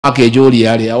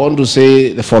I want to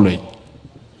say the following.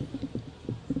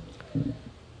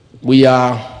 We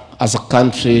are, as a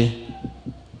country,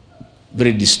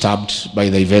 very disturbed by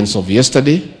the events of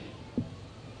yesterday,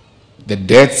 the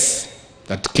deaths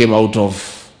that came out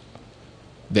of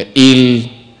the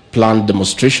ill-planned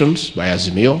demonstrations by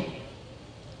Azimio,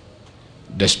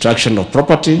 destruction of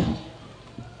property,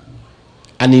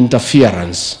 and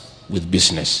interference with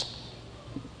business.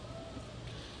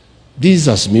 These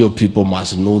Azimio people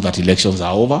must know that elections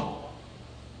are over.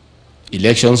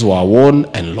 Elections were won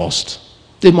and lost.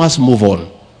 They must move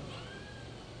on.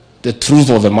 The truth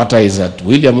of the matter is that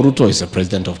William RUTO is the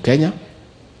president of Kenya,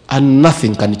 and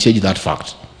nothing can change that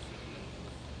fact.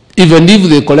 Even if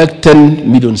they collect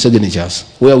 10 million signatures,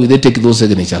 where will they take those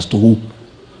signatures to who?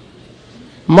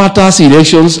 Matters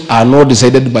elections are not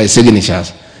decided by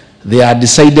signatures. They are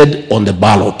decided on the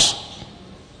ballot.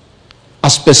 A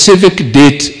specific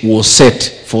date was set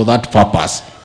for that purpose.